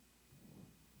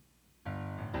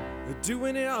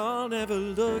Doing it all never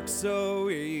looked so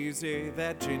easy.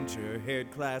 That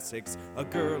ginger-haired classic's a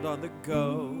girl on the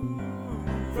go.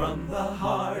 From the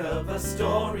heart of a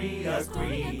story, a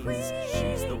queen.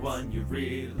 She's the one you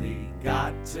really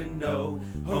got to know.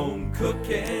 Home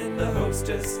cooking, the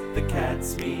hostess, the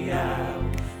cat's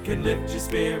meow. Can lift your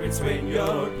spirits when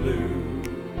you're blue.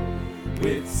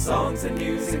 With songs and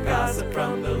music, gossip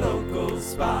from the local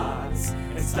spots,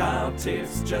 and style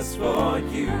tips just for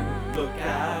you. Look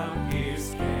out,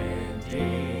 here's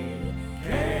Candy,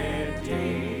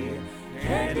 Candy,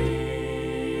 Candy.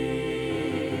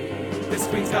 This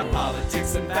queen's got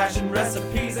politics and fashion,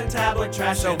 recipes and tabloid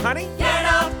trash. So honey, get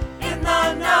out in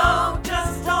the know,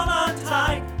 just hold on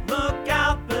tight, look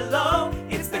out below.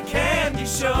 It's the Candy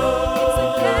Show. It's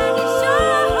the Candy Show.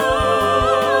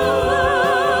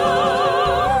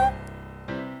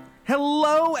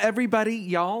 Hello, everybody.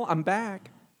 Y'all, I'm back.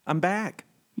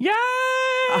 Yay!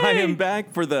 I am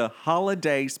back for the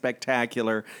holiday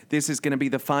spectacular. This is going to be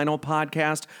the final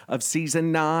podcast of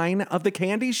season 9 of The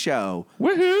Candy Show.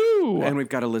 Woohoo! And we've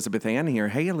got Elizabeth Ann here.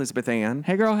 Hey, Elizabeth Ann.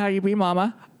 Hey, girl, how you be,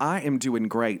 mama? I am doing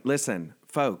great. Listen,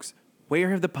 folks,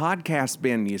 where have the podcasts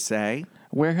been, you say?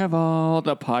 Where have all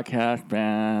the podcasts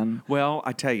been? Well,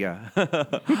 I tell you,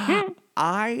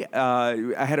 I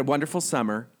had a wonderful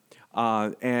summer,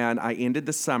 and I ended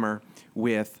the summer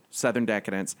with Southern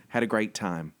Decadence. Had a great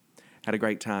time.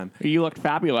 You looked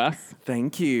fabulous.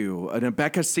 Thank you. A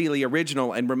Rebecca Seeley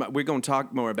original, and we're going to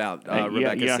talk more about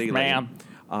Rebecca Seeley. Ma'am.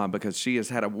 Because she has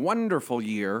had a wonderful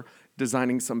year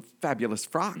designing some fabulous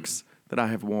frocks that I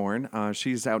have worn.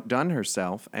 She's outdone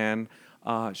herself, and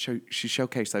she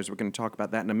showcased those. We're going to talk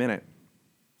about that in a minute.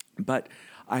 But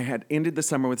I had ended the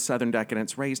summer with Southern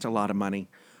Decadence, raised a lot of money.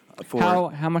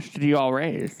 How much did you all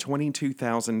raise?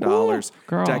 $22,000.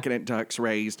 Girl. Decadent Ducks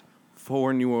raised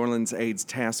for New Orleans AIDS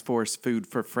Task Force Food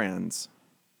for Friends.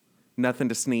 Nothing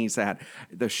to sneeze at.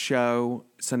 The show,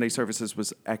 Sunday services,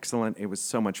 was excellent. It was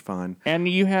so much fun. And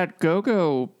you had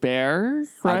Go-Go Bears,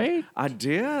 right? I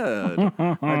did.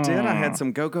 I had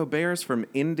some Go-Go Bears from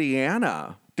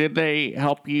Indiana. Did they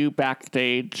help you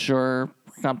backstage or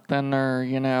something, or,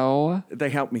 you know? They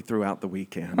helped me throughout the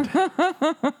weekend.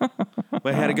 But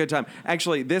I had a good time.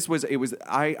 Actually,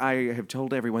 I have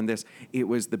told everyone this. It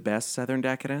was the best Southern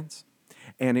Decadence,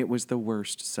 and it was the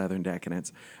worst Southern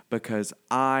Decadence because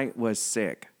I was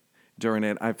sick during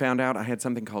it. I found out I had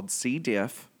something called C.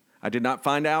 diff. I did not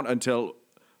find out until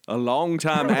a long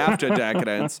time after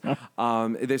Decadence.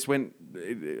 This went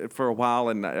for a while,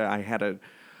 and I had a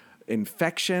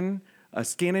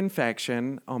skin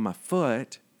infection on my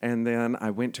foot, and then I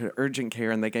went to urgent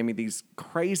care, and they gave me these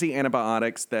crazy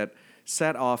antibiotics that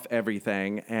set off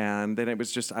everything, and then it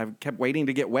was just, I kept waiting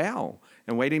to get well,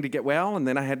 and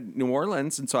then I had New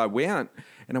Orleans, and so I went,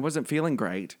 and I wasn't feeling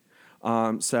great.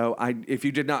 When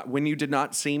you did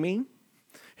not see me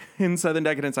in Southern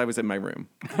Decadence, I was in my room,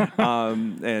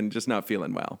 and just not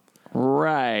feeling well.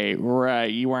 Right.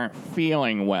 You weren't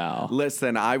feeling well.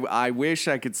 Listen, I wish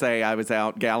I could say I was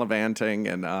out gallivanting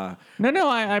and... No,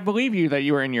 I believe you that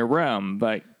you were in your room,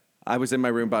 but... I was in my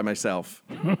room by myself,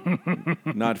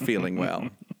 not feeling well.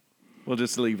 We'll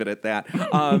just leave it at that.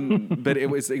 But it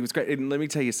was great. And let me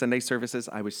tell you, Sunday services,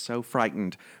 I was so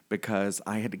frightened because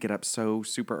I had to get up so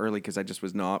super early because I just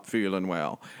was not feeling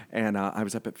well. And I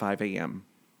was up at 5 a.m.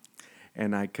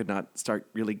 and I could not start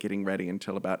really getting ready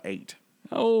until about 8.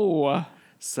 Oh.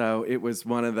 So it was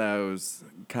one of those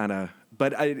kind of...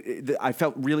 But I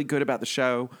felt really good about the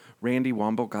show. Randy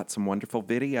Womble got some wonderful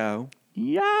video.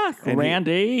 Yes,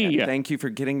 Randy. Thank you for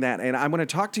getting that. And I want to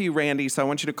talk to you, Randy, so I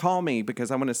want you to call me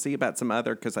because I want to see about some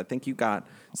other, because I think you got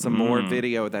some more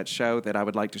video of that show that I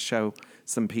would like to show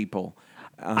some people.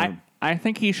 I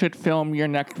think he should film your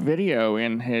next video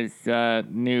in his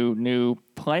new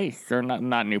place, or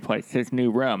not new place, his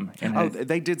new room.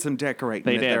 They did some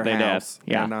decorating at their house.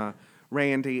 Did. Yeah. And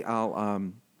Randy,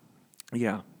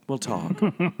 we'll talk.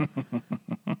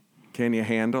 Can you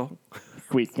handle?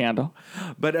 Sweet scandal.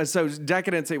 But so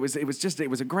Decadence, it was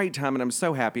a great time, and I'm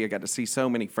so happy I got to see so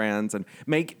many friends and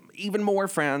make even more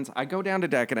friends. I go down to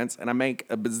Decadence and I make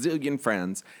a bazillion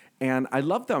friends, and I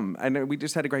love them, and we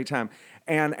just had a great time.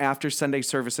 And after Sunday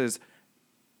services,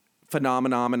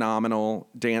 phenomenal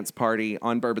dance party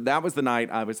on Bourbon. That was the night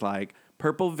I was like,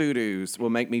 Purple Voodoos will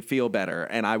make me feel better,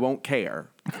 and I won't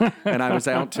care. And I was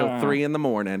out till 3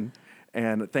 a.m.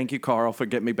 And thank you, Carl, for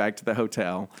getting me back to the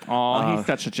hotel. Oh, he's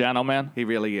such a gentleman. He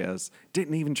really is.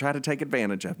 Didn't even try to take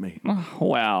advantage of me.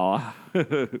 Well.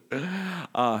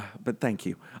 But thank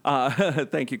you.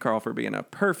 Thank you, Carl, for being a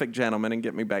perfect gentleman and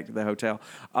getting me back to the hotel.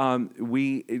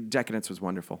 Decadence was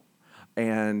wonderful.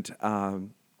 And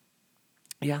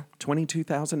Yeah,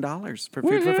 $22,000 for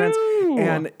Food for Friends.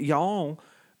 And y'all,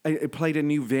 I played a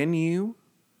new venue,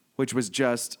 which was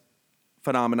just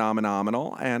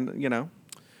phenomenal. And, you know,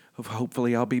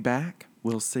 hopefully I'll be back.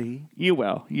 We'll see. You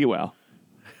will.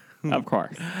 Of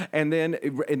course. And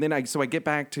then I get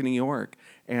back to New York,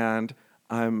 and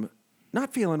I'm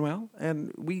not feeling well.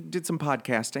 And we did some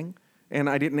podcasting, and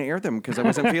I didn't air them because I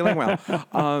wasn't feeling well.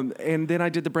 And then I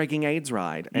did the Breaking AIDS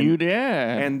ride. And, you did.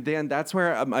 And then that's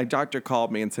where my doctor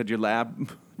called me and said, your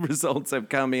lab results have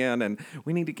come in, and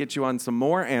we need to get you on some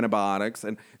more antibiotics.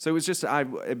 And so it was just, I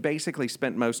basically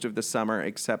spent most of the summer,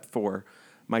 except for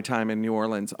my time in New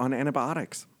Orleans, on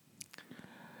antibiotics.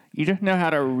 You just know how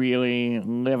to really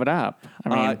live it up.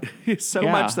 I mean, so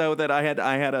much so that I had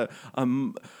a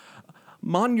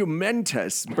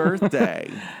monumentous birthday.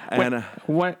 And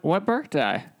what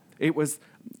birthday? It was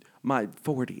my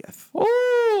 40th.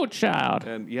 Oh, child.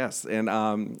 And yes, and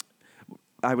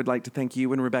I would like to thank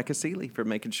you and Rebecca Seeley for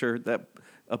making sure that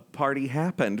a party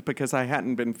happened because I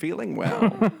hadn't been feeling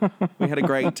well. We had a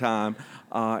great time.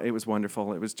 It was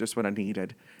wonderful. It was just what I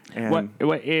needed. And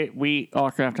we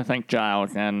also have to thank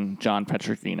Giles and John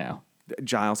Petrosino.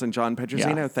 Giles and John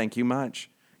Petrosino, Yeah. Thank you much.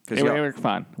 It was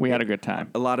fun. We had a good time.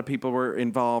 A lot of people were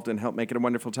involved and helped make it a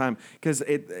wonderful time. Because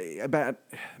about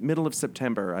middle of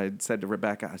September, I said to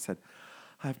Rebecca, I said,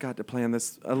 I've got to plan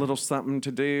this, a little something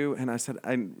to do. And I said,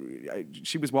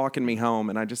 she was walking me home,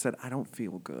 and I just said, I don't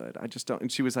feel good. I just don't.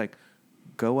 And she was like,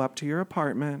 go up to your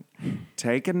apartment,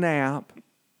 take a nap,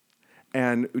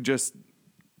 and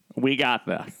we got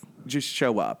this. Just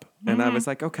show up. And I was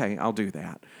like, okay, I'll do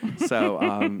that.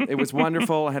 So it was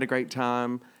wonderful. I had a great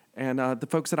time. And the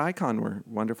folks at Icon were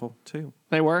wonderful, too.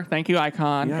 They were. Thank you,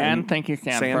 Icon. Yeah, and thank you,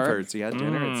 Sanford. Sanford's, yeah.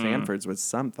 Dinner at Sanford's was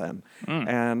something.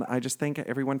 And I just thank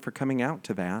everyone for coming out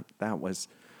to that. That was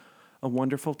a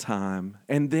wonderful time.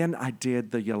 And then I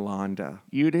did the Yolanda.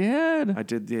 You did? I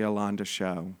did the Yolanda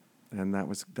show. And that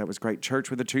was great. Church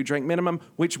with a 2-drink minimum,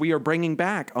 which we are bringing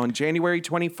back on January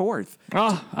 24th.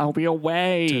 Oh, I'll be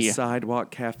away. To Sidewalk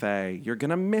Cafe. You're going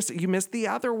to miss it. You missed the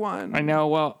other one. I know.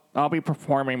 Well, I'll be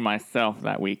performing myself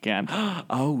that weekend.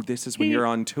 Oh, this is when you're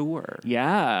on tour.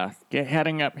 Yeah.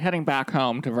 Heading back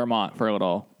home to Vermont for a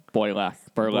little Burlesque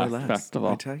Festival.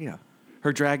 I tell you.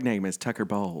 Her drag name is Tucker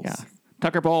Bowles. Yeah.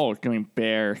 Tucker Bowles doing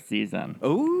Bear season.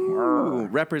 Ooh,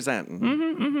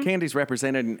 representing. Candy's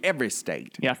represented in every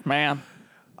state. Yes, ma'am.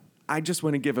 I just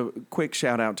want to give a quick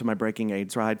shout out to my Breaking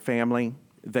AIDS Ride family.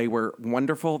 They were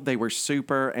wonderful. They were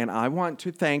super. And I want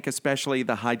to thank especially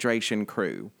the hydration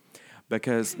crew.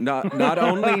 Because not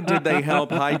only did they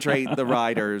help hydrate the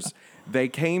riders, they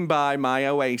came by my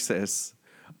Oasis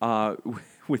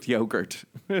with yogurt.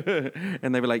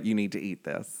 And they were like, you need to eat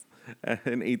this.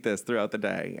 And eat this throughout the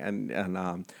day. And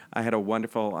I had a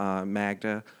wonderful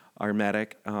Magda, our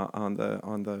medic, on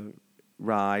the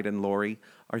ride, and Lori,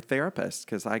 our therapist,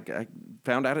 because I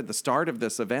found out at the start of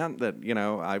this event that, you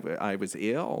know, I was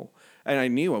ill. And I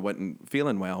knew I wasn't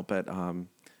feeling well, but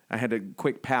I had a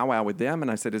quick powwow with them,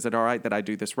 and I said, is it all right that I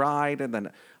do this ride? And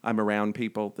then I'm around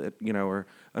people that, you know, are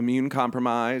immune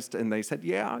compromised, and they said,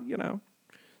 yeah, you know.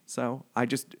 So I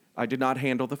did not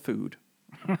handle the food.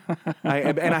 And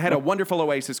I had a wonderful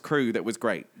Oasis crew that was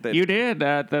great. You did.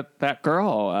 That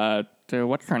girl,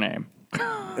 what's her name?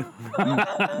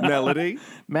 Melody?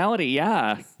 Melody,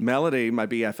 yeah. Melody, my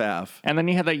BFF. And then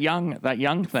you had that young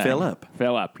thing. Philip,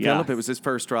 yeah. Philip, it was his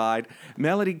first ride.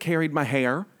 Melody carried my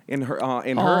hair in her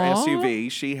SUV.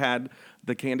 She had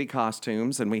the Candy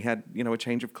costumes, and we had, you know, a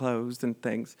change of clothes and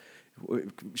things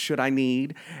should I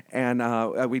need. And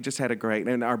we just had a great,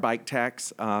 and our bike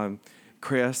techs,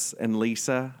 Chris and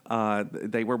Lisa,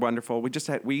 they were wonderful.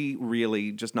 We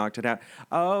really just knocked it out.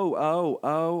 Oh.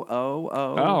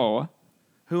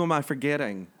 Who am I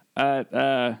forgetting?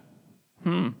 How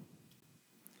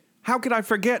could I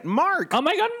forget Mark? Oh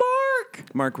my God,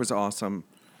 Mark! Mark was awesome.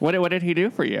 What did he do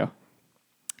for you?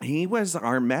 He was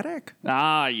our medic.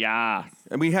 Ah, yeah.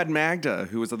 And we had Magda,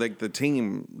 who was like the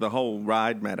team, the whole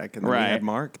ride medic. And then we had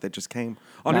Mark that just came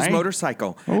on his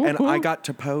motorcycle. Ooh, and cool. I got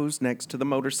to pose next to the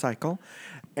motorcycle.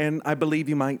 And I believe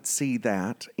you might see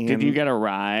that. Did you get a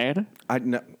ride? I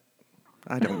don't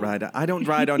ride. I don't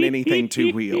ride on anything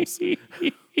two wheels.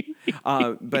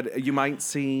 But you might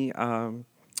see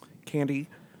Candy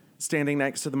standing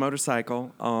next to the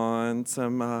motorcycle on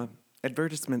some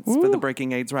advertisements for the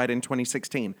Breaking AIDS ride in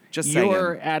 2016. Just saying.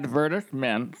 Your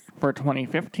advertisements for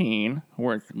 2015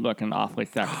 were looking awfully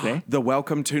sexy. The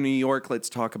Welcome to New York. Let's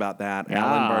talk about that. Yeah.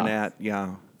 Alan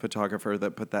Barnett, photographer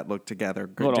that put that look together.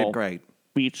 Did great.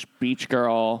 Beach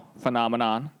girl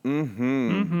phenomenon.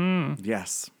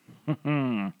 Yes.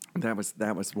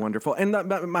 That was wonderful. And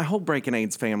my whole Breaking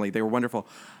AIDS family, they were wonderful.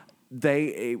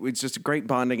 It was just a great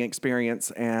bonding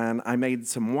experience, and I made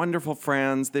some wonderful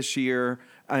friends this year,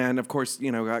 and of course,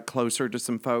 got closer to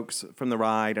some folks from the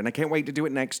ride, and I can't wait to do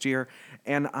it next year.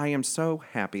 And I am so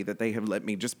happy that they have let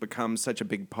me just become such a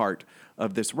big part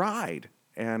of this ride,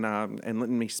 and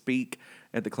letting me speak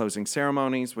at the closing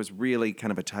ceremonies was really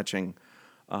kind of a touching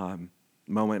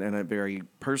moment and a very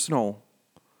personal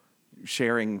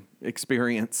sharing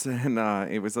experience, and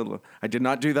it was I did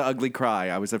not do the ugly cry.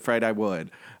 I was afraid I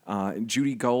would.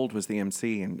 Judy Gold was the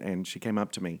MC, and she came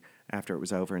up to me after it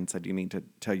was over and said, "You need to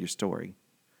tell your story.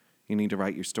 You need to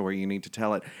write your story. You need to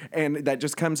tell it." And that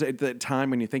just comes at the time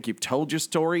when you think you've told your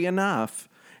story enough,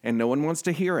 and no one wants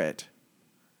to hear it.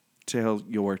 Tell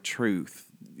your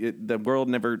truth. The world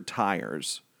never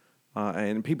tires.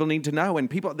 And people need to know. And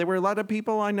there were a lot of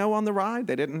people I know on the ride.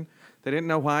 They didn't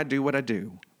know why I do what I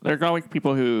do. There's always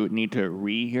people who need to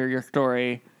rehear your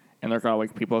story, and there's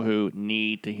always people who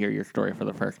need to hear your story for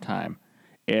the first time.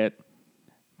 It's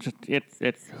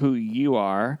who you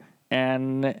are,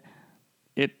 and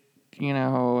it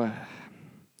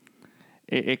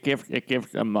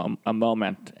gives a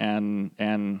moment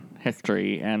and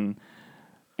history and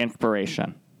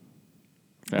inspiration.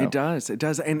 So. It does.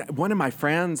 And one of my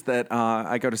friends that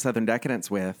I go to Southern Decadence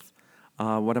with,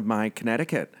 one of my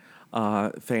Connecticut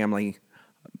family,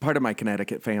 part of my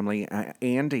Connecticut family,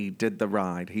 Andy did the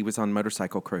ride. He was on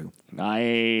Motorcycle Crew.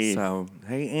 Nice. So,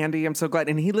 hey, Andy, I'm so glad.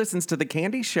 And he listens to the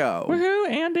Candy Show. Woohoo,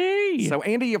 Andy. So,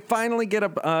 Andy, you finally get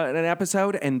an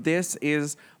episode. And this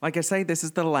is, like I say, this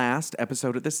is the last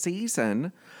episode of the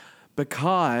season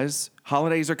because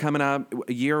holidays are coming up.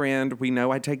 Year end, we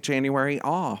know I take January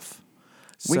off.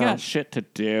 We got shit to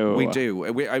do. We do.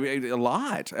 A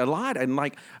lot. And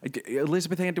like,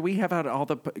 Elizabeth Ann, do we have out all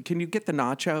the... Can you get the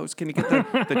nachos? Can you get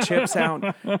the chips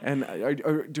out? And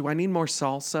do I need more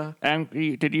salsa? And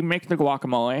did you make the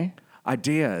guacamole? I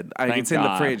did. It's in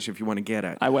the fridge if you want to get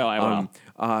it. I will.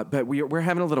 But we're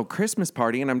having a little Christmas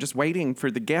party, and I'm just waiting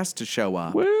for the guests to show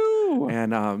up. Woo!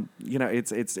 And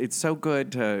it's so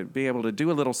good to be able to do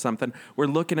a little something. We're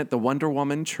looking at the Wonder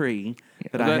Woman tree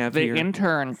that I have here. The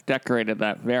interns decorated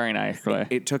that very nicely.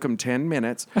 It took them 10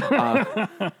 minutes.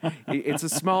 It's a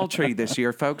small tree this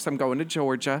year, folks. I'm going to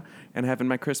Georgia and having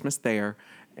my Christmas there,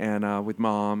 and with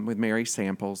Mom, with Mary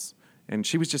Samples. And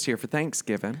she was just here for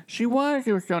Thanksgiving. She was.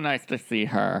 It was so nice to see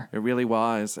her. It really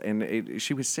was. And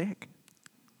she was sick.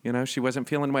 She wasn't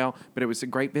feeling well, but it was a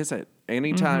great visit.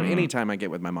 Anytime I get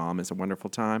with my mom is a wonderful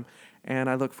time. And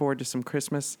I look forward to some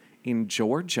Christmas in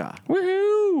Georgia.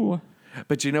 Woohoo!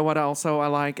 But you know what also I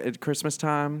like at Christmas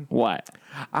time? What?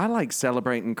 I like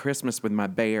celebrating Christmas with my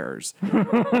bears.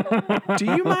 Do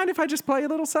you mind if I just play a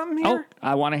little something here? Oh,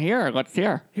 I want to hear. Let's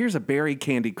hear. Here's a berry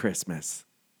candy Christmas.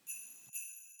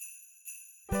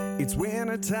 It's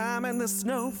winter time and the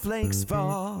snowflakes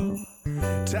fall.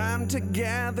 Time to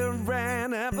gather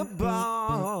and have a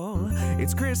ball.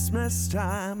 It's Christmas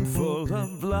time, full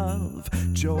of love,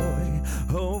 joy,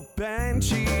 hope, and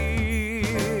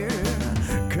cheer.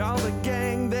 Call the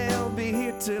gang, they'll be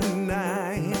here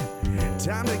tonight.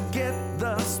 Time to get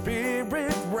the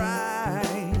spirit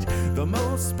right. The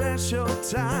most special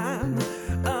time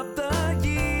of the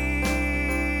year.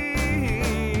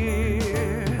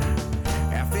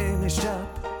 I finished up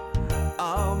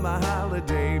all my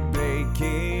holiday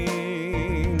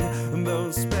baking,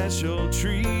 those special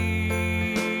treats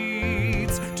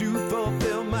to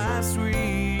fulfill my sweets.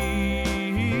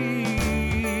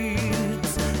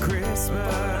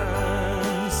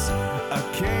 Christmas, a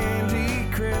candy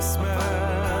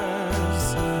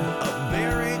Christmas, a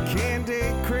berry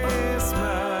candy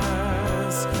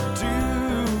Christmas to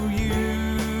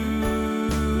you.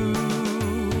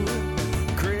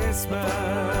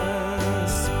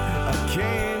 Christmas, a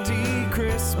candy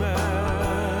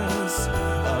Christmas,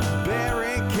 a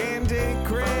berry candy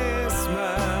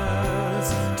Christmas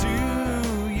to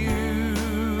you,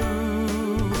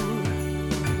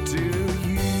 to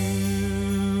you.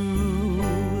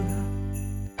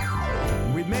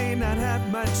 We may not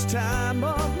have much time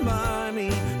or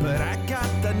money, but I got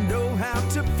the know-how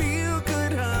to feel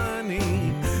good,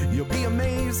 honey. You'll be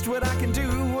amazed what I can do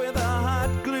with a hot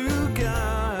glue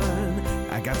gun.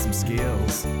 I got some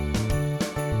skills.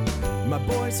 My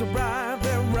boys arrive,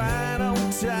 they're right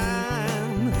on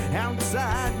time.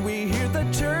 Outside we hear the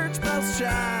church bells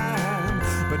chime,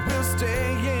 but we'll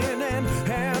stay in and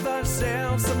have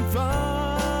ourselves some fun.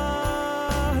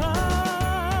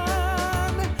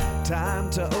 Time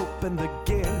to open the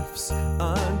gifts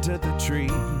under the tree,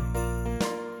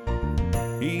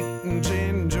 eating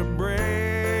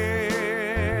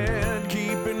gingerbread,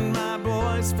 keeping my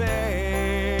boys fed.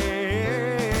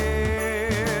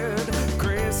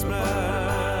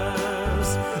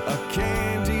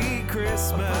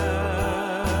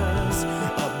 Christmas,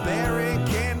 a berry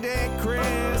candy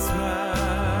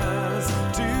Christmas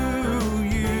to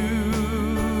you.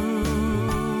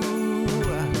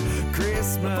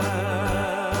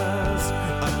 Christmas,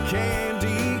 a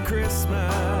candy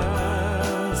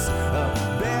Christmas,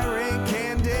 a berry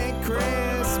candy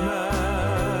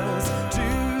Christmas to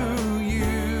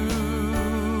you.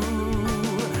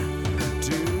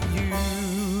 To you.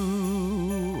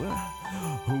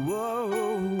 Whoa.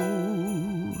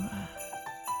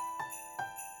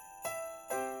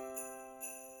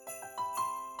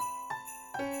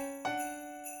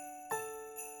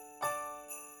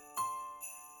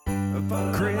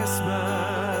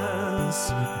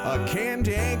 Christmas, a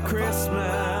candy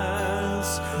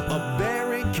Christmas, a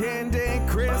berry candy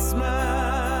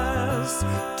Christmas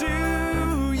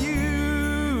to you.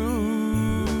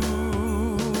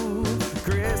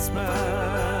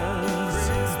 Christmas,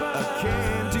 a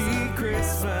candy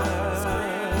Christmas,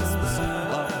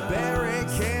 a berry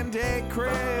candy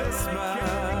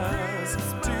Christmas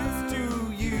to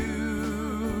you.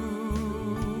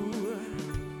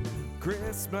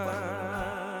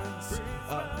 Christmas,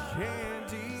 a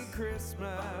candy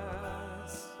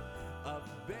Christmas, a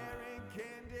berry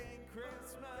candy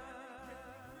Christmas.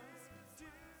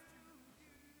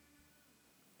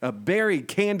 A berry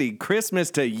candy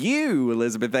Christmas to you,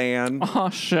 Elizabeth Ann.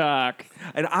 Oh, shucks.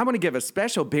 And I want to give a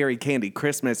special berry candy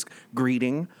Christmas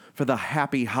greeting for the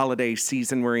happy holiday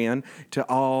season we're in to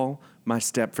all my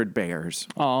Stepford Bears.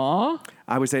 Aw.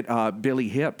 I was at Billy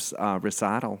Hip's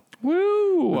recital.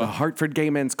 Woo. The Hartford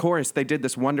Gay Men's Chorus. They did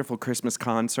this wonderful Christmas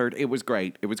concert. It was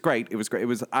great. It was great. It was great. It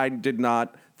was. I did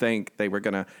not think they were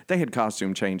gonna. They had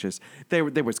costume changes. There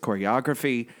was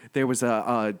choreography. There was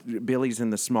Billy's in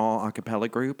the small a cappella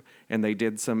group, and they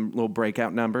did some little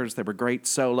breakout numbers. There were great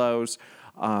solos.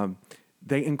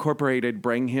 They incorporated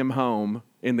 "Bring Him Home"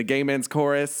 in the Gay Men's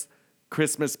Chorus.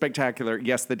 Christmas spectacular.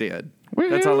 Yes, they did.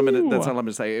 That's all I'm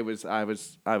gonna say. It was. I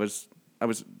was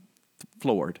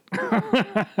floored.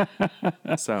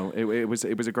 So it was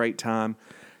a great time.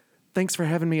 Thanks for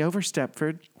having me over,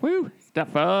 Stepford. Woo.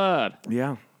 Stepford.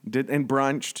 Yeah. And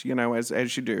brunched,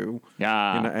 as you do.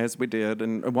 Yeah. As we did.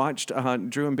 And watched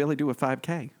Drew and Billy do a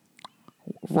 5K.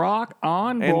 Rock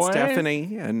on, And boys.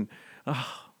 Stephanie and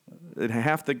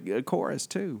half the chorus,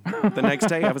 too. The next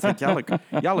day, I was like,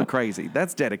 y'all look crazy.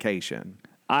 That's dedication.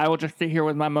 I will just sit here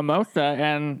with my mimosa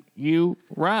and you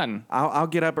run. I'll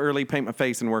get up early, paint my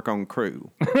face, and work on crew.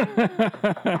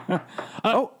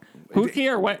 Who's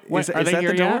here? What Is are they that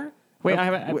here the yet? door? Wait, I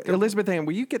haven't. Elizabeth Ann,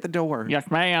 will you get the door?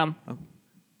 Yes, ma'am.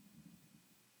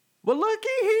 Well, looky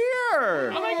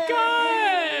here. Oh my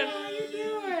God! How you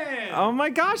doing? Oh my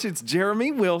gosh, it's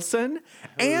Jeremy Wilson.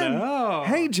 Hello.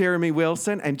 And hey, Jeremy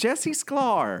Wilson and Jesse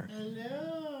Sklar.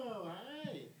 Hello.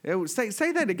 Hi. Oh, say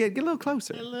that again. Get a little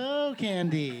closer. Hello,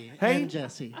 Candy. Hey. And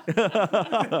Jesse.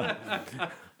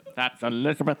 That's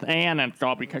Elizabeth Ann, and it's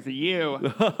all because of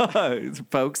you.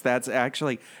 Folks, that's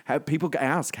actually how people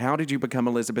ask, how did you become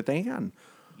Elizabeth Ann?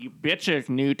 You bitches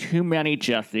knew too many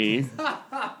Jessies.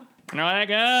 They're like,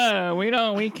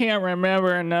 we can't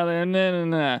remember another.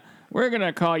 Nah. We're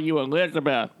gonna call you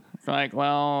Elizabeth. It's like,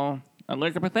 well,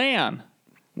 Elizabeth Ann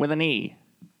with an E.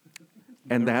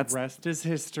 And that's Rest is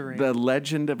history. the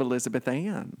legend of Elizabeth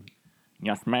Ann.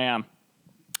 Yes, ma'am.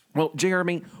 Well,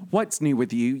 Jeremy, what's new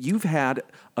with you? You've had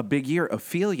a big year.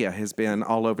 Ophelia has been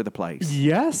all over the place.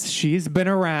 Yes, she's been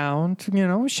around,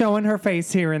 showing her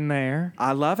face here and there.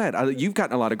 I love it. You've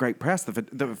gotten a lot of great press.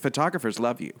 The photographers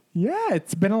love you. Yeah,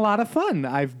 it's been a lot of fun.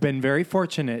 I've been very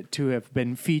fortunate to have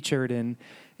been featured in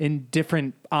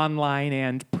different online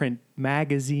and print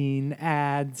magazine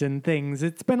ads and things.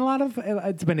 It's been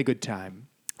a good time.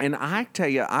 And I tell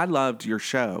you, I loved your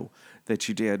show that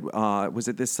you did. Was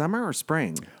it this summer or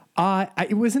spring?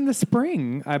 It was in the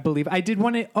spring, I believe. I did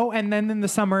one. And then in the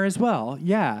summer as well.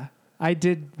 Yeah, I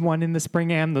did one in the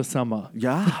spring and the summer.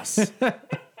 Yes.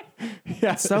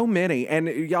 Yeah. So many. And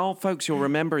y'all folks, you'll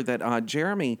remember that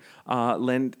Jeremy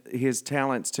lent his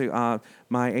talents to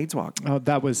my AIDS Walk. Oh,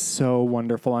 that was so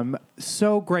wonderful. I'm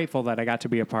so grateful that I got to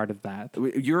be a part of that.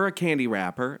 You're a candy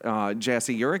wrapper.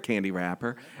 Jesse, you're a candy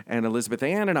wrapper. And Elizabeth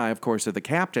Ann and I, of course, are the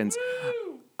captains.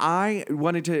 I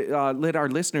wanted to let our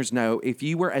listeners know, if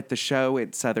you were at the show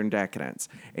at Southern Decadence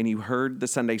and you heard the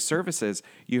Sunday services,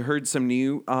 you heard some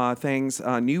new things,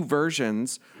 new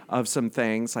versions of some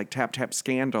things like Tap Tap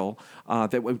Scandal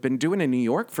that we've been doing in New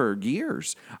York for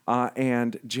years.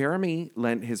 And Jeremy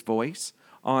lent his voice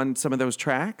on some of those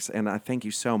tracks, and I thank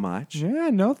you so much.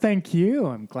 Yeah, no, thank you.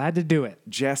 I'm glad to do it.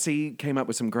 Jesse came up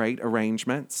with some great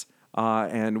arrangements.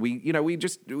 And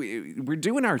we're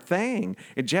doing our thing.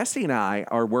 And Jesse and I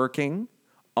are working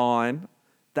on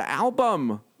The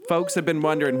album. Folks have been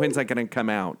wondering, when's that going to come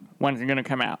out? When's it going to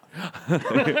come out?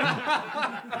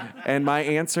 And my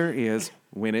answer is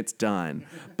when it's done.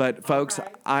 But folks,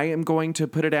 I am going to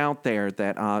put it out there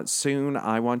that soon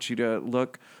I want you to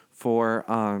look for,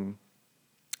 I'm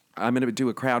going to do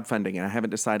a crowdfunding, and I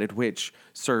haven't decided which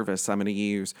service I'm going to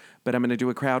use, but I'm going to do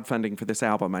a crowdfunding for this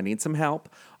album. I need some help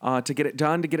to get it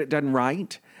done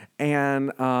right.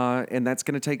 And that's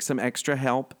going to take some extra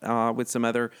help with some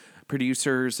other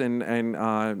producers and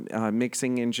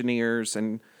mixing engineers.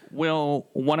 And Will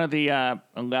one of the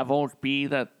levels be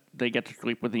that they get to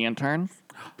sleep with the interns?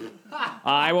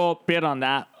 I will bid on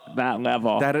that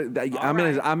level. I'm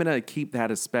gonna keep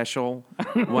that a special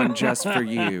one just for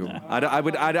you.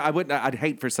 I'd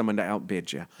hate for someone to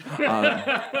outbid you.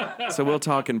 So we'll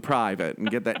talk in private and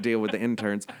get that deal with the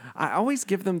interns. I always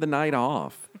give them the night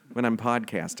off when I'm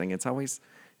podcasting. It's always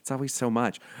so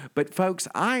much. But folks,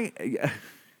 I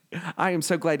am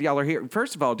so glad y'all are here.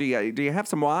 First of all, do you have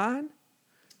some wine?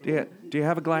 Do you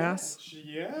have a glass?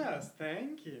 Yes,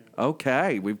 thank you.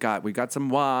 Okay, we've got some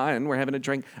wine. We're having a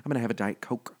drink. I'm gonna have a Diet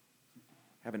Coke.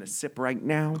 Having a sip right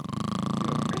now.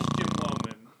 Christian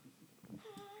woman.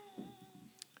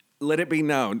 Let it be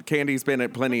known, Candy's been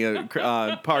at plenty of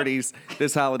parties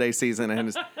this holiday season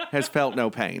and has felt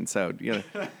no pain. So yeah.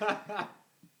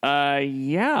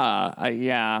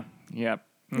 Yep.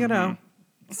 you know,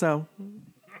 so,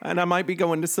 and I might be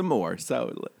going to some more.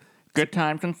 So, Good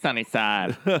times in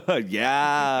Sunnyside.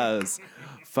 yes,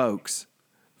 folks.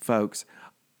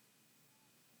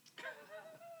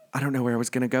 I don't know where I was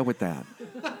going to go with that.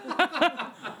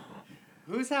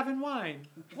 Who's having wine?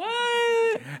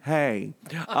 What? Hey,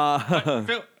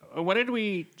 So, what did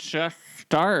we just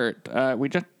start? We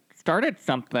just started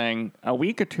something a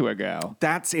week or two ago.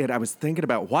 that's it. I was thinking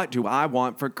about what do I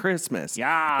want for Christmas?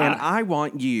 Yeah. And I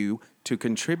want you to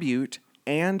contribute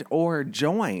and or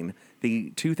join the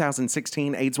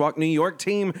 2016 AIDS Walk New York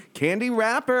team, Candy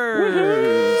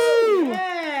Rappers.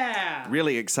 Yeah.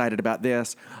 Really excited about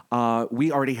this.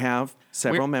 We already have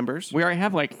several members. We already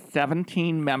have like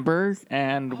 17 members,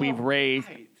 and we've raised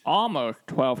almost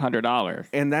 $1,200.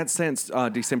 And that's since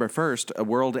December 1st,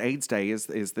 World AIDS Day is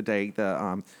the day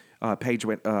the page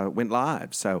went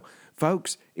live. So,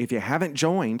 folks, if you haven't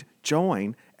joined,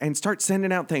 join and start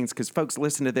sending out things because, folks,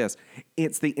 listen to this.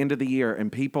 It's the end of the year,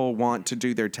 and people want to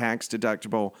do their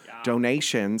tax-deductible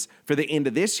donations for the end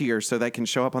of this year so they can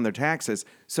show up on their taxes.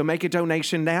 So make a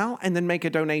donation now and then make a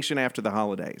donation after the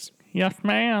holidays. Yes,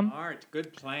 ma'am. Art,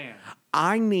 good plan.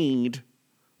 I need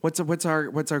what's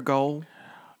our goal?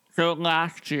 So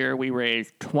last year we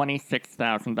raised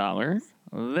 $26,000.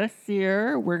 This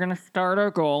year we're going to start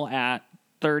our goal at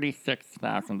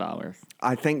 $36,000.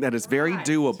 I think that is very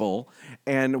doable.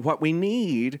 And what we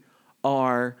need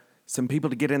are some people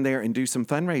to get in there and do some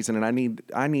fundraising. And I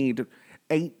need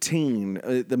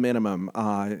 18, the minimum,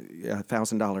 $1,000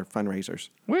 fundraisers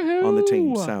on the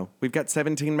team. So we've got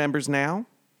 17 members now.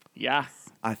 Yes.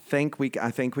 I think we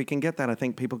can get that. I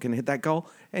think people can hit that goal.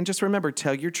 And just remember,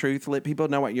 tell your truth. Let people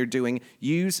know what you're doing.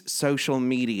 Use social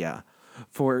media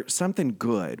for something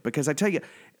good. Because I tell you,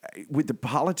 with the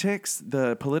politics,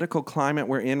 the political climate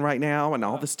we're in right now, and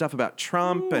all the stuff about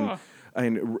Trump and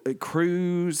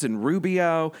Cruz and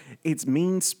Rubio, it's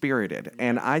mean-spirited.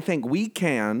 And I think we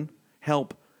can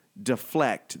help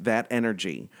deflect that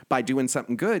energy by doing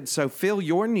something good. So fill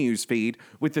your news feed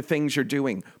with the things you're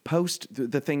doing. Post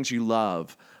the things you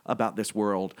love about this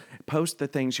world. Post the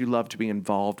things you love to be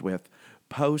involved with.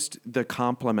 Post the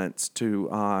compliments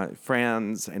to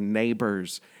friends and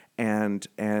neighbors and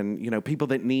people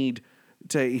that need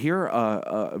to hear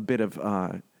a bit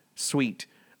of sweet,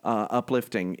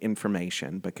 uplifting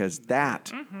information, because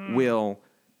that will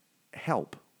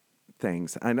help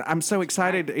things. And I'm so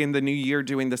excited in the new year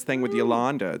doing this thing with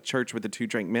Yolanda, Church with a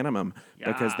 2-Drink Minimum,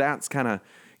 because that's kind of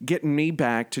getting me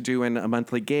back to doing a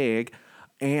monthly gig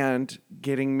and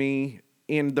getting me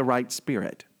in the right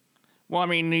spirit. Well, I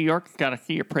mean, New York's got to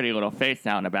see your pretty little face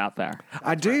out and about there.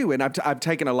 I do, and I've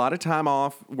taken a lot of time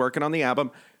off working on the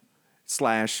album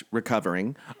 /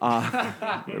 recovering,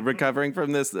 recovering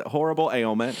from this horrible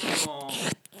ailment.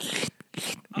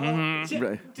 And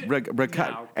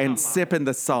sipping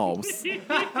the sauce.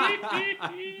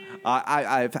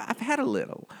 I've had a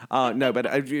little. No, but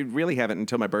I really haven't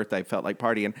until my birthday. Felt like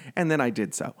partying, and then I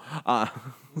did so.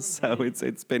 So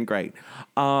it's been great.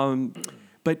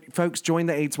 But folks, join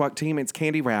the AIDS Walk team. It's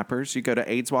Candy Rappers. You go to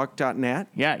aidswalk.net.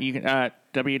 Yeah, you can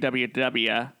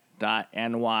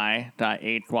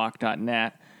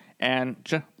www.ny.aidswalk.net. And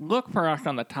just look for us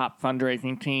on the top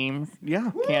fundraising teams. Yeah.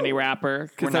 Candy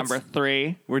Rappers. We're number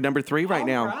 3. We're number 3 right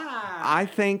now. Right. I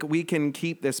think we can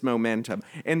keep this momentum.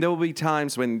 And there will be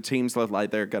times when teams look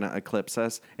like they're going to eclipse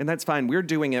us. And that's fine. We're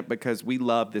doing it because we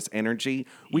love this energy.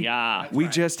 We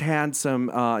just had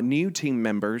some new team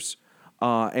members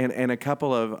and a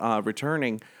couple of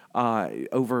returning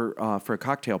over for a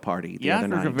cocktail party the other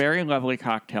night. Yes, it was a very lovely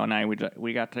cocktail night.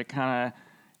 We got to kind of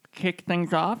kick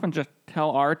things off and just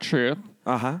tell our truth.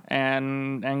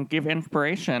 And give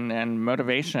inspiration and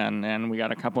motivation, and we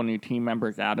got a couple new team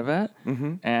members out of it,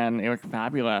 and it was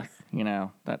fabulous. It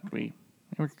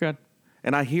was good.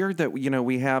 And I hear that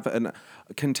we have a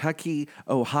Kentucky,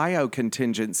 Ohio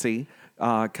contingency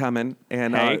coming.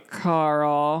 And hey,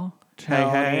 Carl,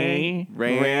 Tony,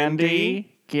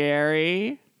 Randy,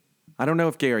 Gary. I don't know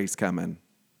if Gary's coming.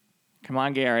 Come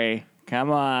on, Gary.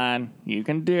 Come on, you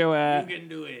can do it. You can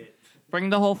do it. Bring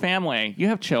the whole family. You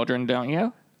have children, don't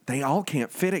you? They all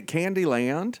can't fit at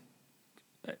Candyland.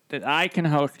 I can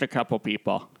host a couple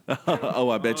people. Oh,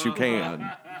 I bet you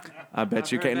can. I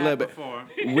bet you can. That Look, before.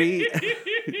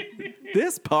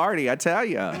 this party, I tell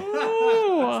you.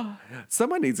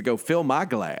 Someone needs to go fill my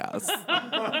glass.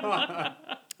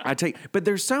 I tell you, but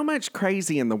there's so much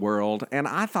crazy in the world, and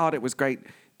I thought it was great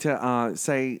to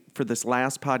say for this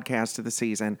last podcast of the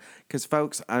season, because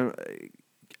folks,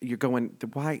 you're going,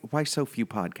 why so few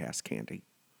podcasts, Candy?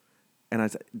 And I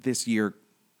said, this year,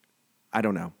 I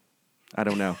don't know.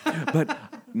 But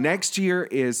next year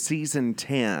is season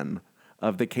 10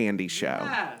 of The Candy Show.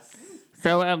 Yes.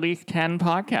 So at least 10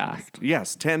 podcasts.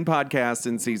 Yes, 10 podcasts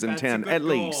in season 10, at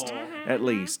least. At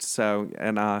least. So,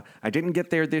 and I didn't get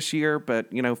there this year, but,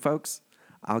 folks,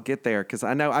 I'll get there because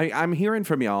I know I'm hearing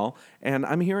from y'all, and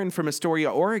I'm hearing from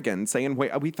Astoria, Oregon, saying,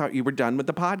 wait, we thought you were done with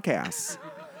the podcasts.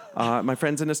 My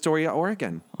friends in Astoria,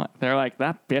 Oregon. They're like,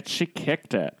 that bitch, she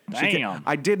kicked it. Damn.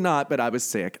 I did not, but I was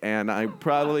sick, and I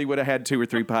probably would have had 2 or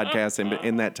 3 podcasts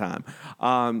in that time.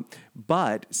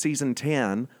 But season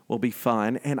 10 will be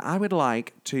fun, and I would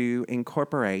like to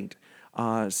incorporate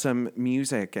some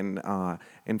music and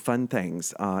fun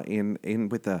things in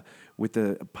with the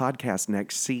podcast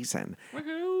next season.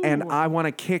 Woo-hoo. And I want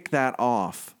to kick that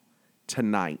off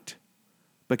tonight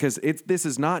because this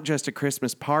is not just a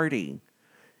Christmas party.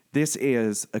 This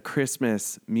is a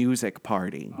Christmas music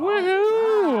party.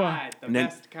 Woohoo! Right, the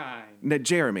best kind. Now,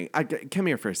 Jeremy, come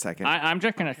here for a second. I'm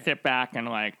just going to sit back and,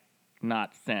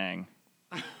 not sing.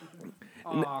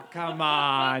 Oh, come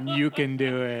on. You can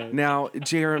do it. Now,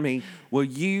 Jeremy, will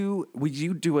you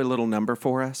do a little number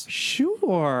for us?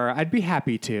 Sure. I'd be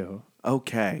happy to.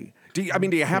 Okay. Do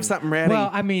you have something ready? Well,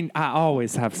 I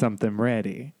always have something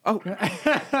ready. Oh.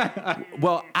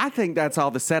 Well, I think that's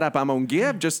all the setup I'm going to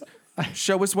give. Just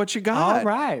show us what you got. All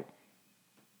right.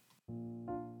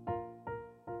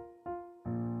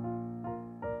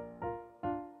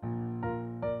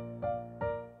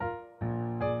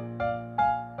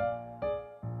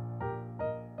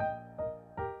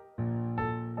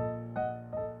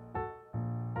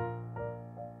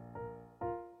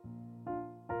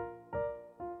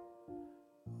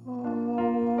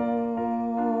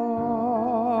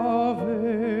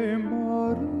 Ave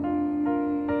Maria.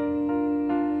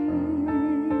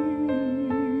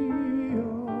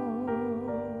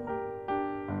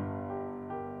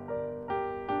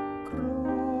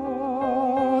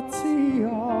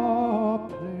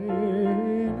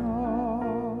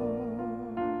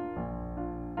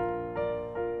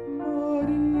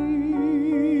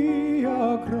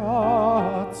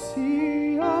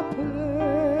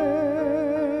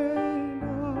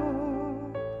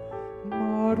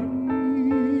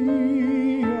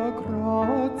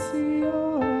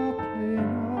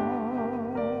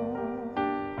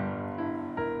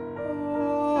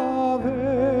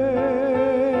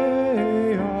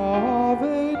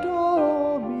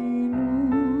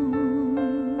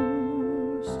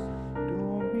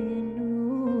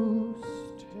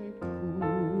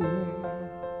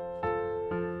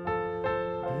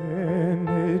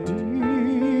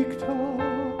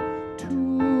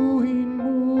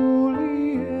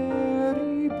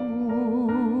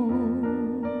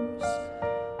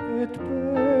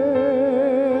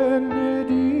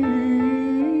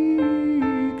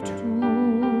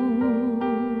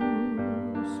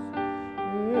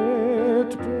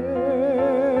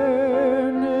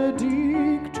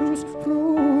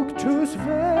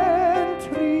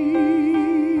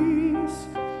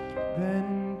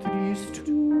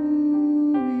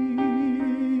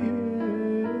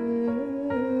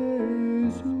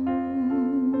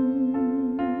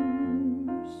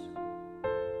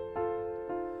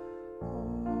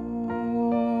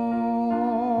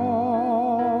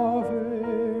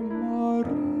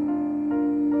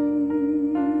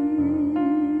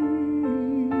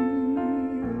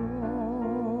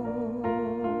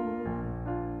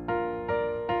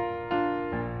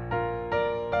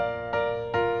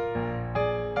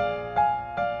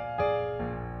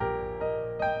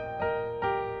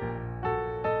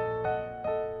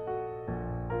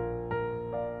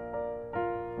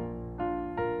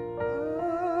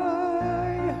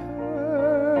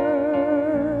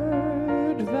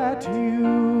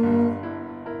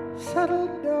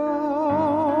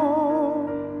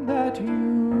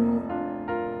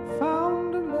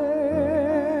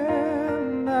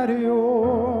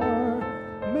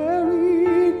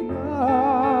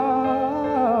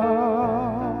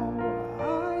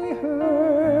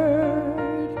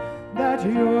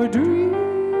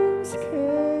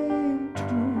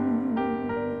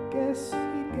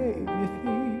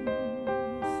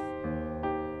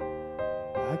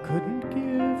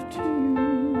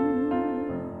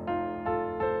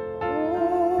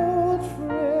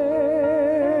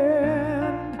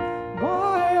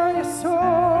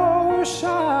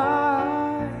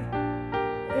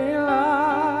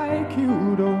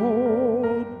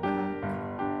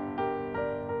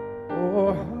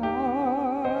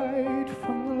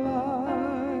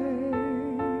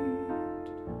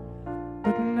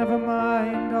 never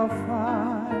mind, I'll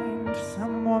find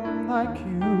someone like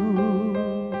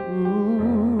you.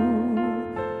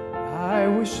 I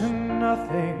wish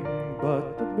nothing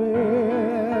but the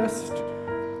best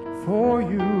for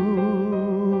you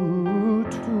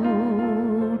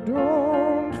too.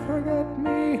 Don't forget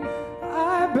me,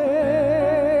 I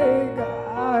beg.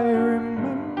 I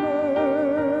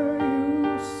remember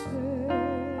you said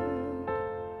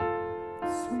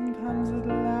sometimes it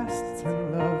lasts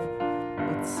in love,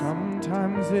 but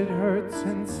sometimes it hurts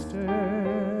instead.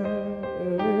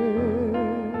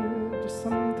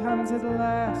 Sometimes it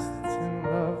lasts in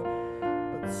love,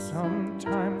 but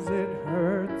sometimes it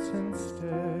hurts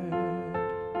instead.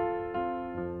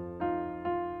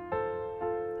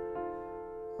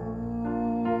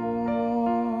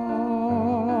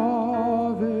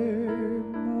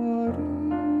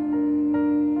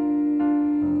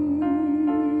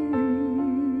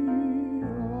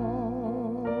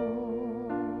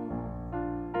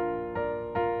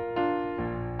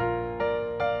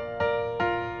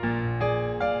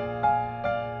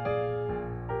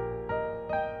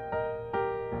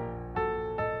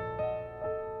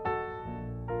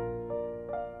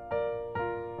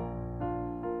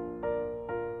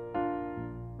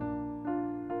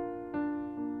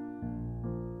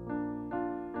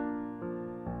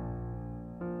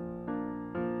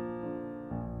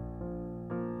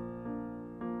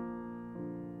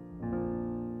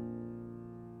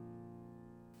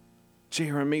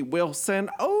 Jeremy Wilson.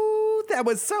 Oh, that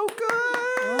was so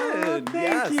good.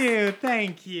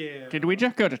 Thank you. Did we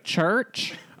just go to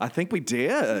church? I think we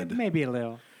did. Maybe a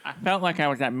little. I felt like I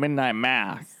was at midnight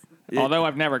mass. Although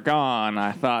I've never gone,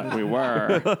 I thought we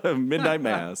were. Midnight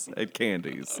Mass at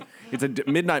Candy's. It's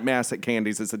Midnight Mass at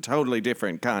Candy's is a totally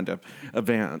different kind of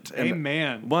event. And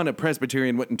Amen. one a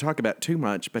Presbyterian wouldn't talk about too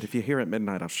much, but if you hear at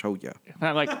midnight, I'll show you.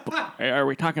 Not like, are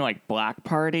we talking like black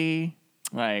party?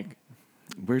 Like,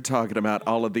 We're talking about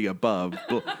all of the above.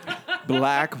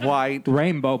 Black, white.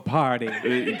 Rainbow party.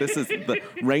 This is the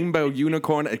Rainbow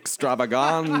Unicorn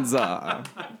Extravaganza.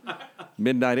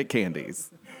 Midnight at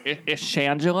Candy's. is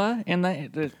Shangela in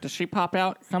the? Does she pop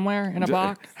out somewhere in a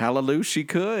box? Hallelujah, she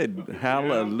could.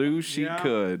 Hallelujah, she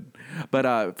could.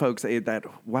 But folks,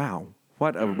 wow,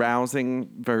 what a rousing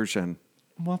version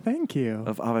Well, thank you.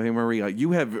 of Ave Maria.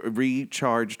 You have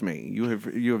recharged me.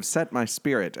 You have set my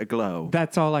spirit aglow.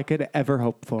 That's all I could ever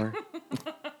hope for.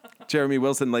 Jeremy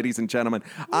Wilson, ladies and gentlemen.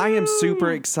 I am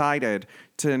super excited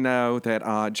to know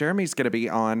that Jeremy's going to be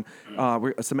on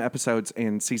some episodes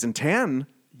in season 10.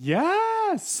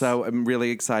 Yes. So I'm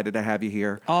really excited to have you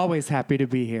here. Always happy to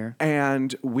be here.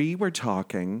 And we were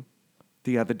talking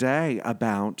the other day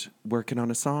about working on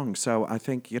a song. So I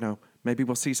think, maybe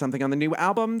we'll see something on the new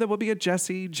album that will be a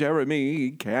Jesse,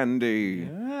 Jeremy, Candy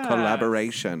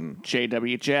collaboration.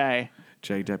 JWJ.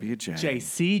 JWJ.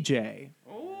 JCJ.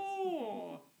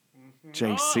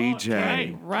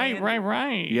 JCJ.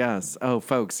 Right. Yes. Oh,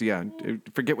 folks, yeah.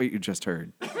 Forget what you just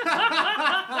heard.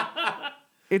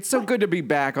 It's so good to be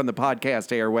back on the podcast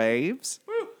airwaves.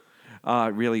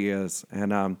 It really is.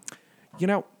 And,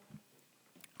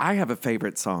 I have a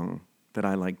favorite song that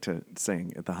I like to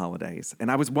sing at the holidays. And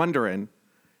I was wondering,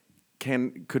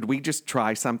 could we just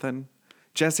try something?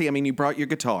 Jesse, you brought your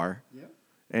guitar. Yeah.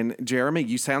 And Jeremy,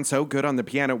 you sound so good on the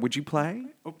piano. Would you play?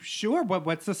 Oh, sure.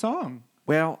 What's the song?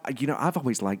 Well, I've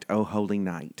always liked Oh Holy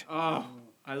Night. Oh,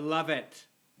 I love it.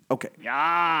 Okay.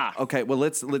 Yeah. Okay, well,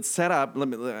 let's set up.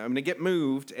 I'm going to get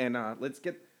moved, and let's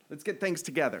get things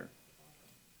together.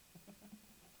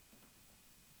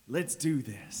 Let's do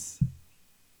this.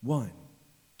 1,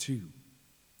 2,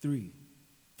 3,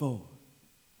 4.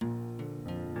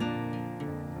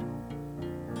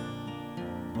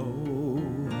 Oh,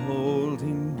 holy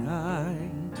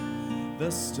night, the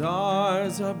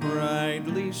stars are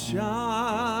brightly shining.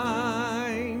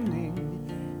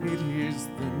 It is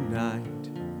the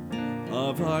night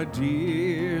of our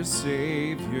dear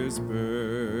Savior's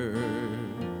birth.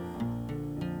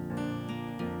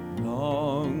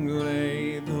 Long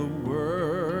lay the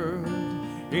world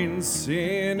in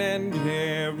sin and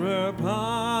error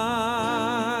pining,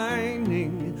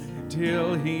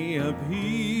 till he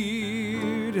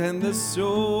appeared and the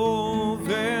soul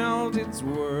felt its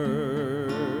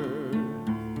worth.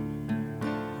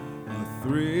 A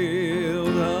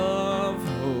thrill of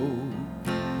hope,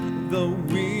 the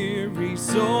weary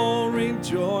soul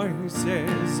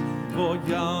rejoices, for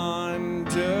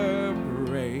yonder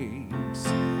breaks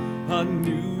a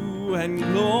new and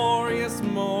glorious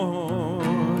morn.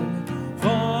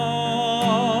 Fall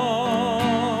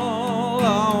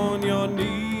on your knees.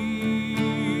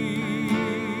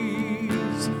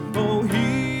 Oh, hear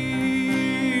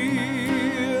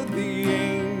the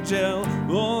angel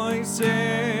voices.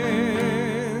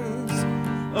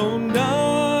 Oh, night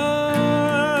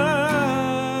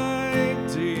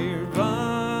divine.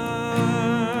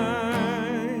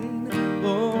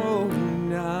 Oh,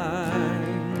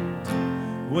 night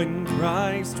when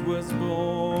Christ was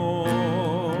born.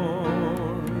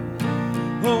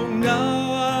 Oh, night.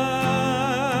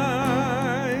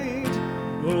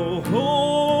 Oh, holy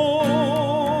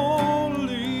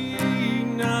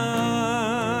night.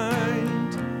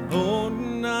 Oh,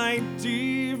 night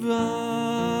divine.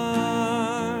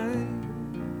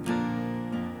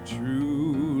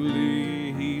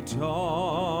 Truly he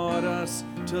taught us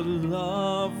to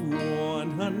love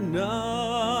one another.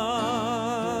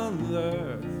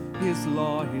 His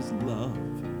law is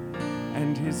love,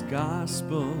 and his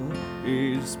gospel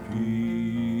is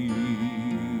peace.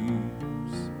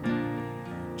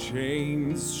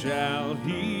 Chains shall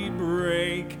he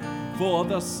break, for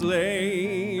the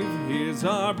slave is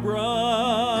our brother,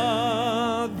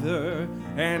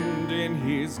 and in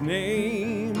his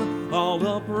name all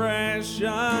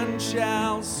oppression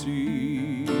shall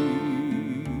cease.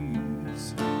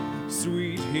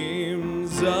 Sweet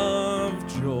hymns of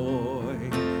joy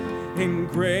in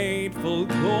grateful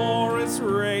chorus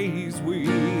raise we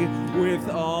with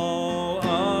all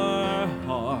our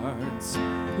hearts.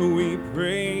 We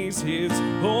praise his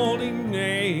holy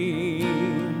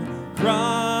name.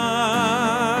 Christ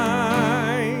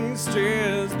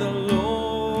is the Lord.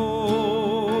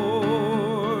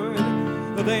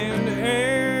 Then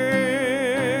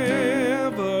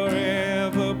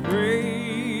ever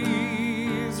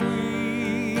praise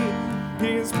we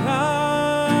his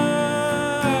power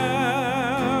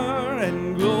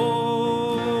and glory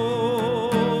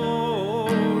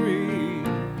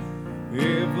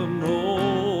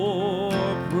evermore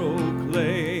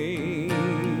proclaim.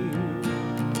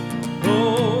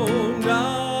 Oh,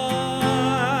 night,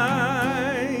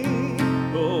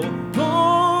 oh,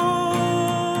 holy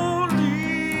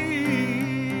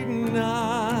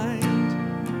night,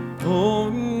 oh,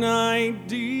 night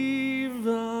divine.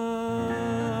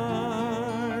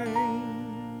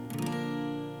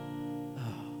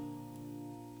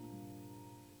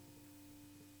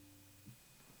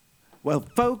 Well,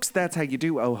 folks, that's how you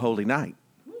do Oh Holy Night.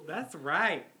 That's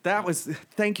right. That was,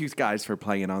 thank you guys for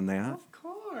playing on that. Of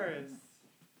course.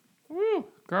 Woo,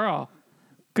 girl.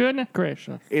 Goodness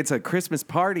gracious. It's a Christmas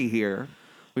party here.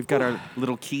 We've got our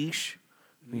little quiche.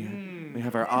 We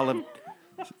have our olive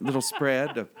little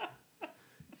spread of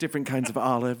different kinds of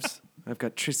olives. I've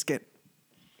got Triscuit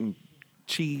and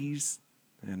cheese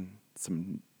and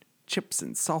some chips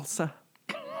and salsa.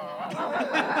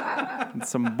 And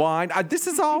some wine. This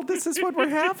is what we're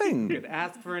having. Could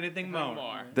ask for anything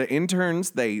more. The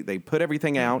interns, they put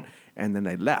everything out and then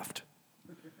they left.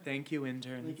 Thank you,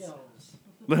 interns.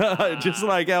 Just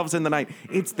like elves in the night.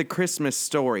 It's the Christmas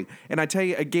story. And I tell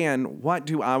you again, what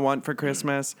do I want for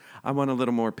Christmas? I want a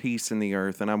little more peace in the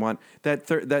earth. And I want that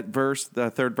verse, the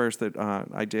third verse that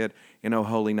I did in Oh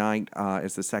Holy Night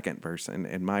is the second verse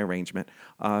in my arrangement.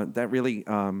 That really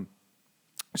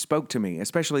spoke to me,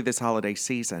 especially this holiday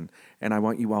season. And I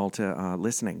want you all to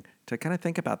listening to kind of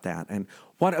think about that. And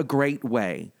what a great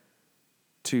way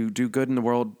to do good in the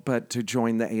world, but to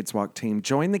join the AIDS Walk team.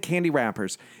 Join the Candy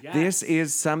Wrappers. Yes. This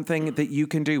is something that you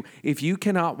can do. If you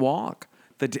cannot walk,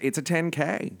 it's a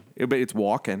 10K, but it's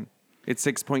walking. It's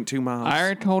 6.2 miles. I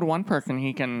already told one person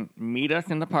he can meet us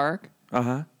in the park,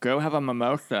 go have a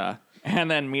mimosa,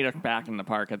 and then meet us back in the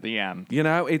park at the end. You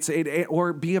know,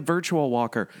 or be a virtual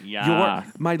walker. Yeah.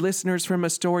 My listeners from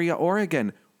Astoria,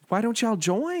 Oregon, why don't y'all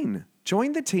join?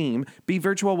 Join the team, be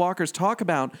virtual walkers. Talk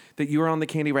about that you are on the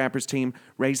Candy Wrappers team,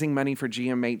 raising money for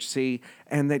GMHC,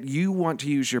 and that you want to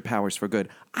use your powers for good.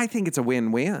 I think it's a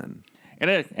win-win. It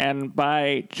is. And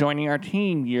by joining our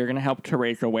team, you're going to help to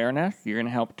raise awareness. You're going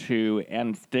to help to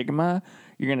end stigma.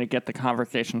 You're going to get the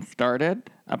conversation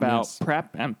started about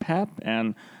PrEP and PEP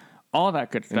and all that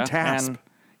good stuff. And TASP. And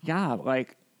yeah,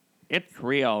 like, it's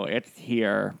real. It's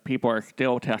here. People are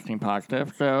still testing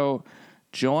positive. So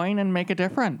join and make a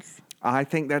difference. I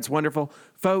think that's wonderful.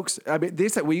 Folks, I mean,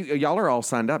 y'all are all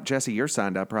signed up. Jesse, you're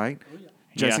signed up, right? Oh, yeah.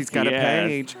 Jesse's got a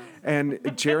page. And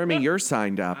Jeremy, you're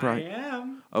signed up, right? I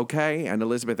am. Okay. And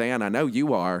Elizabeth Ann, I know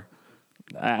you are.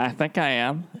 I think I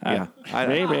am. Yeah.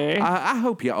 Maybe. I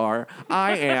hope you are.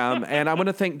 I am. And I want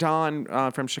to thank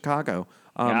Don from Chicago,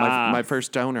 my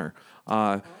first donor.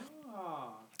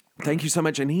 Thank you so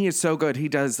much. And he is so good. He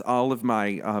does all of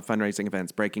my fundraising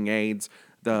events, Breaking AIDS,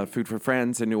 the Food for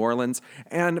Friends in New Orleans.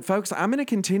 And folks, I'm going to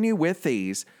continue with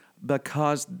these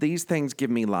because these things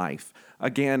give me life.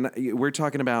 Again, we're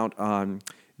talking about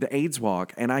the AIDS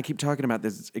walk, and I keep talking about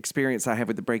this experience I have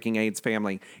with the Breaking AIDS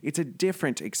family. It's a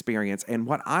different experience, and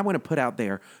what I want to put out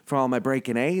there for all my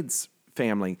Breaking AIDS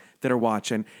family that are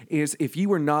watching is if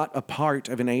you are not a part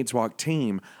of an AIDS walk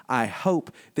team, I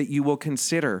hope that you will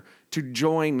consider to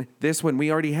join this one. We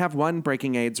already have one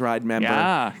Breaking AIDS Ride member.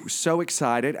 Yeah. So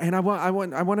excited, and I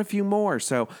want a few more.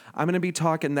 So I'm going to be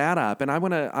talking that up, and I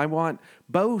want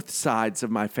both sides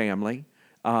of my family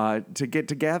to get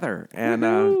together and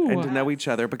to know each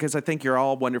other, because I think you're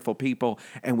all wonderful people,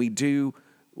 and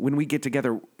when we get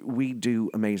together, we do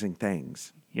amazing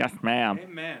things. Yes, ma'am.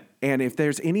 Amen. And if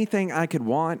there's anything I could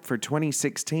want for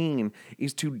 2016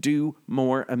 is to do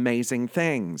more amazing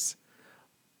things.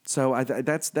 So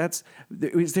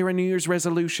is there a New Year's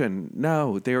resolution?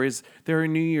 No, there are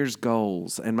New Year's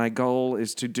goals, and my goal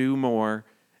is to do more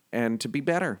and to be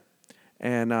better.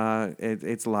 And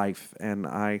it's life, and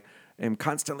I am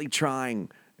constantly trying,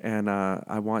 and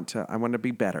I want to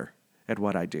be better at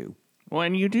what I do. Well,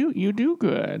 and you do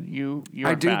good. I do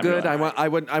fabulous. good.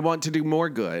 I want to do more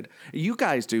good. You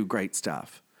guys do great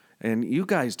stuff, and you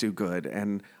guys do good,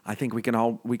 and I think we can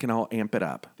all amp it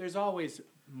up. There's always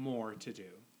more to do.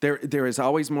 There is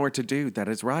always more to do. That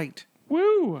is right.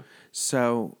 Woo!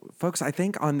 So, folks, I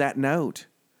think on that note,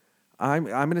 I'm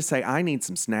going to say I need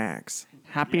some snacks.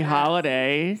 Happy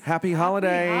holidays. Happy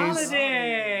holidays,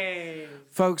 Holidays.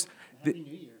 folks.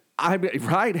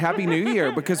 Happy New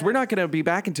Year, because we're not going to be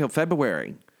back until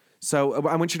February. So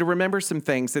I want you to remember some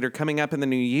things that are coming up in the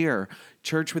new year.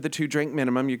 Church with a 2-drink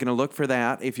minimum. You're going to look for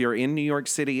that if you're in New York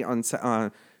City on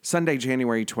Sunday,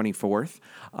 January 24th.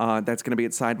 That's going to be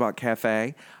at Sidewalk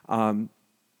Cafe. And,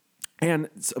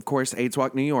 of course, AIDS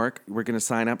Walk New York. We're going to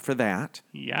sign up for that.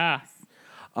 Yes.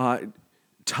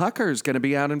 Tucker's going to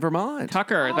be out in Vermont.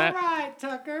 Tucker, All right,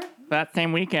 Tucker. that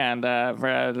same weekend,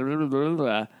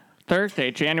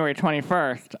 Thursday, January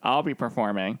 21st, I'll be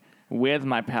performing with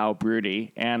my pal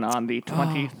Broody. And on the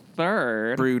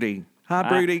 23rd... Broody. Hi,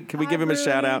 Broody. Can we give him a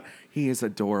shout out? He is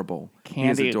adorable. He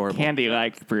is adorable. Candy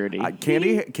likes Broody.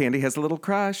 Candy has a little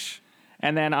crush.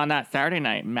 And then on that Saturday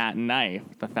night, Matt Knife,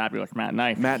 the fabulous Matt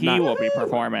Knife, Knife. will be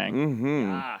performing.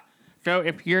 Mm-hmm. So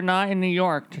if you're not in New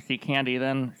York to see Candy,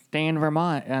 then stay in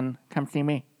Vermont and come see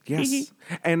me. Yes.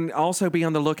 And also be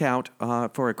on the lookout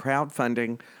for a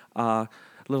crowdfunding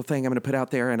little thing I'm going to put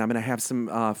out there, and I'm going to have some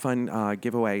fun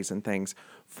giveaways and things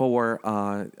for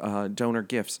donor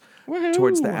gifts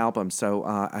towards the album. So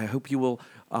I hope you will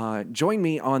join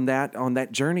me on that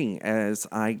journey as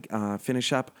I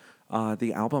finish up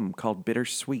the album called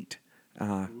Bittersweet.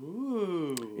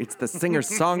 It's the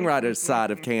singer-songwriter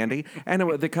side of Candy, and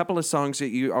the couple of songs that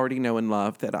you already know and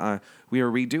love that we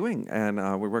are redoing and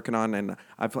we're working on, and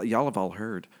y'all have all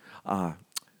heard.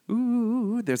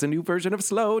 There's a new version of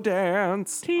Slow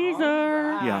Dance. Teaser.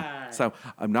 Yeah, so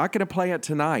I'm not going to play it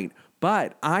tonight,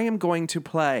 but I am going to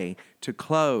play to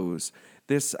close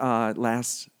this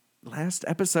last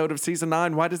episode of season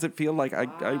 9. Why does it feel like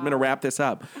I'm going to wrap this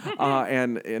up?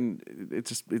 And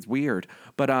it's weird.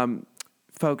 But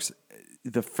folks,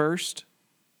 the first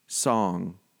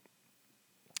song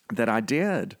that I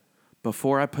did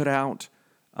before I put out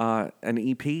an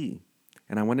EP,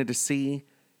 and I wanted to see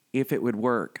if it would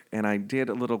work, and I did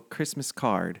a little Christmas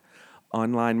card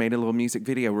online, made a little music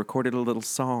video, recorded a little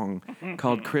song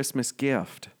called Christmas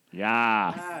Gift.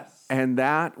 Yeah. And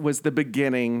that was the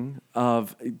beginning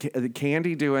of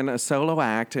Candy doing a solo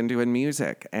act and doing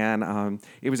music. And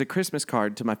it was a Christmas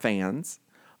card to my fans.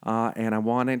 And I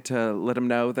wanted to let them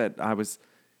know that I was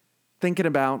thinking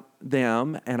about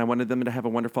them, and I wanted them to have a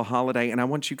wonderful holiday. And I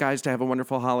want you guys to have a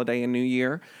wonderful holiday and New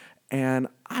Year. And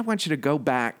I want you to go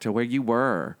back to where you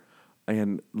were.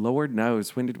 And Lord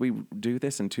knows, when did we do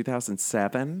this? In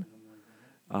 2007?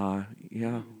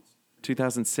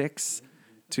 2006?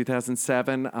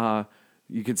 2007.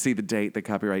 You can see the date, the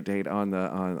copyright date on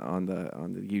the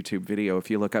YouTube video if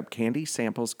you look up Candy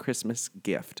Samples Christmas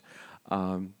Gift.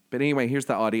 But anyway, here's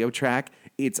the audio track.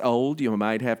 It's old. You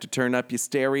might have to turn up your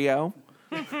stereo.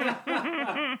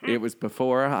 It was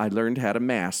before I learned how to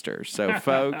master. So,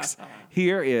 folks,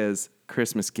 here is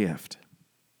Christmas Gift.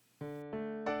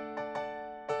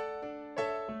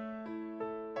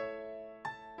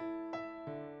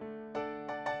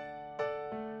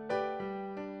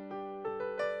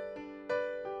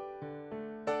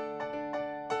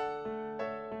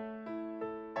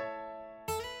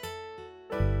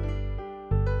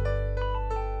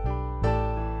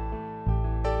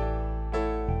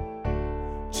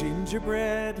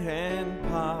 Gingerbread and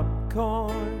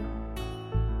popcorn,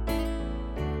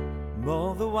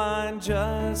 mull the wine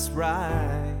just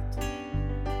right.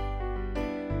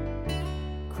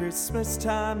 Christmas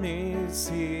time is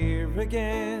here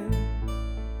again,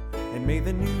 and may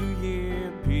the new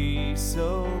year be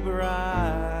so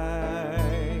bright.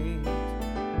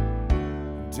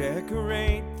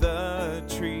 Decorate the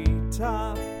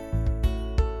treetop,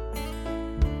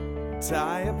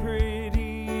 tie a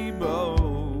pretty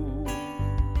bow,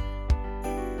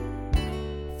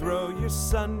 throw your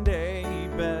Sunday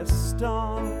best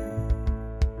on,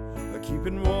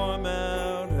 keeping warm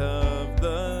out of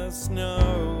the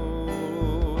snow.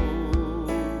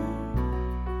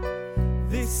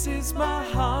 This is my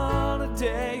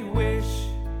holiday wish.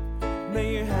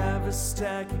 May you have a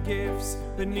stack of gifts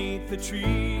beneath the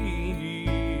tree.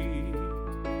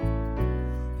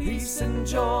 Peace and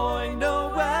joy,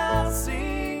 Noel,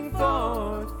 sing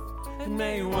forth, and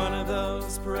may one of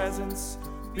those presents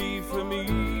be for me.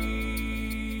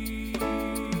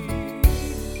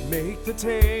 Make the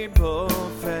table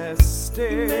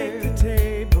festive. Make the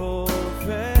table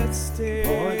festive.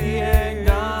 Pour the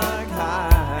eggnog high.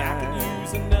 I can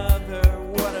use another.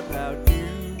 What about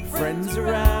you? Friends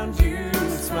around you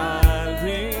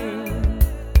smiling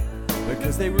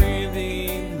because they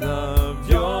really love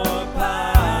your pie.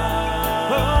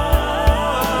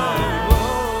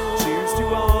 Cheers to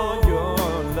all your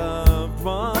loved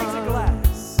ones. Raise a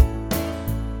glass.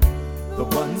 The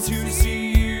ones who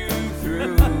see you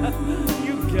through.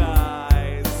 You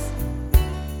guys.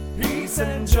 Peace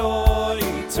and joy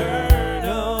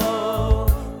eternal.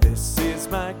 This is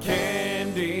my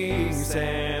candy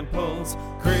samples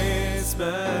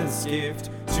Christmas gift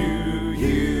to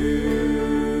you.